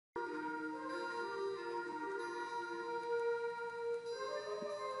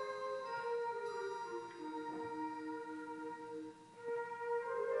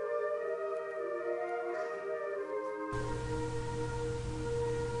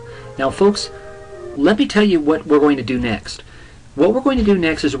Now folks, let me tell you what we're going to do next. What we're going to do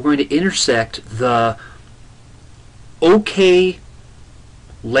next is we're going to intersect the OK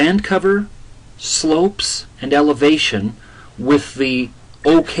land cover, slopes, and elevation with the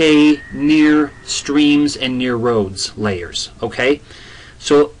OK near streams and near roads layers. Okay?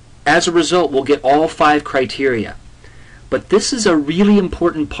 So as a result, we'll get all 5 criteria. But this is a really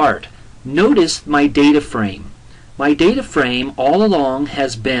important part. Notice my data frame. My data frame all along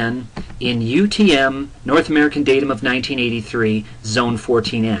has been in UTM, North American Datum of 1983, Zone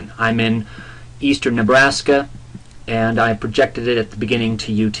 14N. I'm in eastern Nebraska, and I projected it at the beginning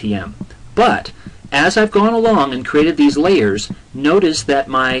to UTM. But as I've gone along and created these layers, notice that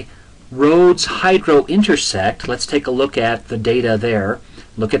my roads hydro intersect. Let's take a look at the data there.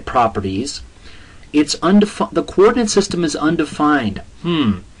 Look at properties. It's undefined. The coordinate system is undefined.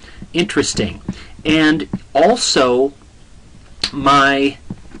 Interesting. And also my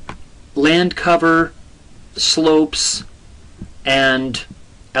land cover, slopes, and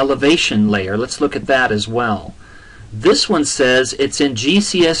elevation layer. Let's look at that as well. This one says it's in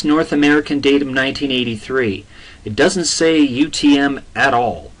GCS North American Datum 1983. It doesn't say UTM at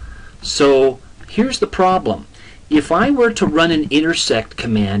all. So here's the problem. If I were to run an intersect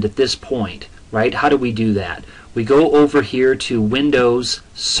command at this point, right, how do we do that? We go over here to Windows,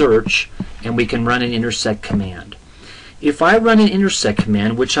 Search, and we can run an intersect command. If I run an intersect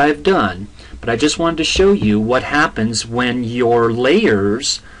command, which I've done, but I just wanted to show you what happens when your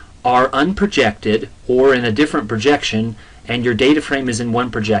layers are unprojected or in a different projection and your data frame is in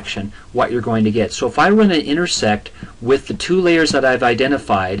one projection, what you're going to get. So if I run an intersect with the 2 layers that I've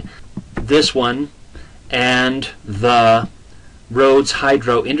identified, this one and the roads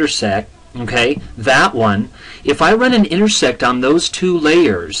hydro intersect, okay, that one, if I run an intersect on those 2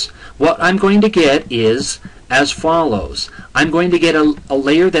 layers, what I'm going to get is as follows. I'm going to get a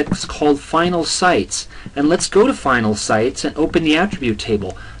layer that's called final sites. And let's go to final sites and open the attribute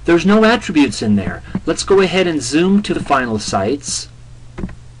table. There's no attributes in there. Let's go ahead and zoom to the final sites.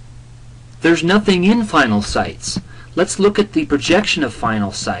 There's nothing in final sites. Let's look at the projection of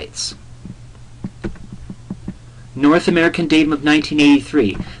final sites. North American Datum of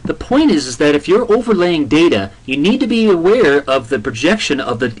 1983. The point is that if you're overlaying data, you need to be aware of the projection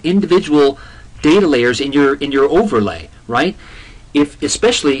of the individual data layers in your overlay, right? If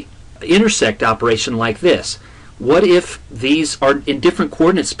especially intersect operation like this. What if these are in different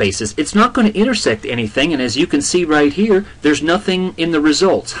coordinate spaces? It's not going to intersect anything, and as you can see right here, there's nothing in the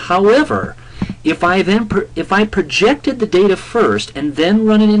results. However, if I projected the data first and then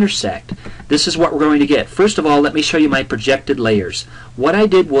run an intersect, this is what we're going to get. First of all, let me show you my projected layers. What I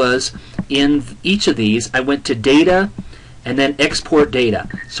did was, in each of these, I went to Data and then Export Data.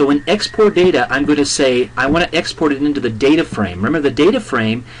 So in Export Data, I'm going to say I want to export it into the data frame. Remember, the data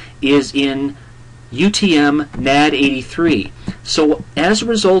frame is in UTM NAD 83. So as a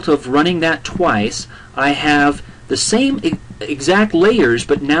result of running that twice, I have the same exact layers,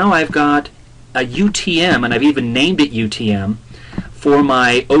 but now I've got a UTM, and I've even named it UTM, for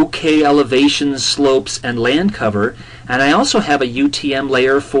my OK elevations, slopes, and land cover. And I also have a UTM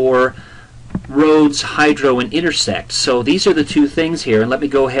layer for roads, hydro, and intersect. So these are the 2 things here, and let me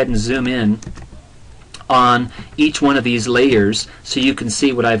go ahead and zoom in on each one of these layers so you can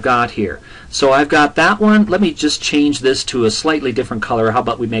see what I've got here. So I've got that one. Let me just change this to a slightly different color. How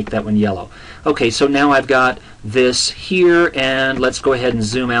about we make that one yellow? Okay, so now I've got this here, and let's go ahead and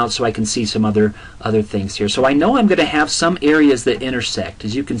zoom out so I can see some other things here. So I know I'm going to have some areas that intersect.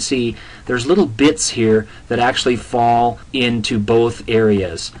 As you can see, there's little bits here that actually fall into both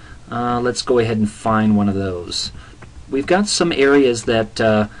areas. Let's go ahead and find one of those. We've got some areas that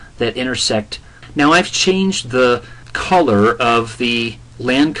that intersect. Now I've changed the color of the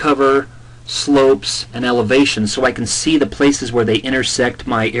land cover, slopes, and elevation so I can see the places where they intersect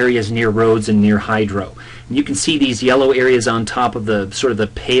my areas near roads and near hydro. And you can see these yellow areas on top of the sort of the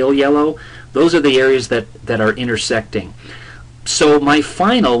pale yellow. Those are the areas that are intersecting. So my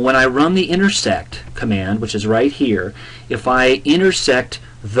final, when I run the intersect command, which is right here, if I intersect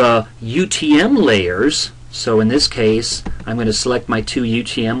the UTM layers, so in this case I'm going to select my 2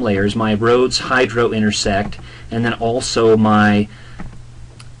 UTM layers, my roads hydro intersect, and then also my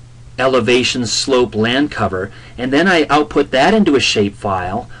elevation, slope, land cover, and then I output that into a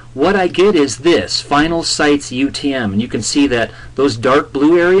shapefile. What I get is this, final sites UTM, and you can see that those dark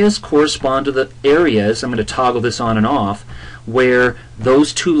blue areas correspond to the areas, I'm going to toggle this on and off, where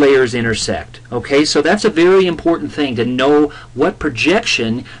those 2 layers intersect. Okay, so that's a very important thing, to know what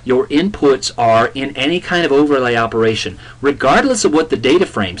projection your inputs are in any kind of overlay operation, regardless of what the data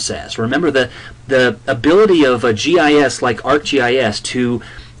frame says. Remember, the ability of a GIS like ArcGIS to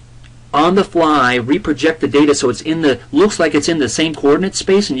on the fly reproject the data so it's in the, looks like it's in the same coordinate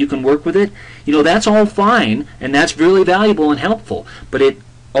space and you can work with it, you know, that's all fine and that's really valuable and helpful. But it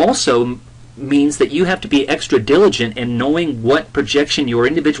also means that you have to be extra diligent in knowing what projection your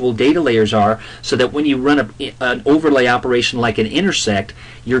individual data layers are, so that when you run an overlay operation like an intersect,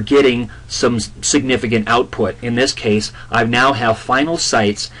 you're getting some significant output. In this case, I now have final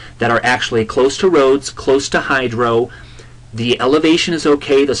sites that are actually close to roads, close to hydro, the elevation is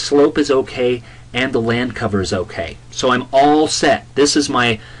okay, the slope is okay, and the land cover is okay. So I'm all set. This is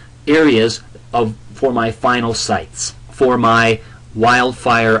my areas for my final sites, for my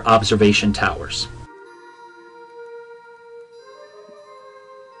wildfire observation towers.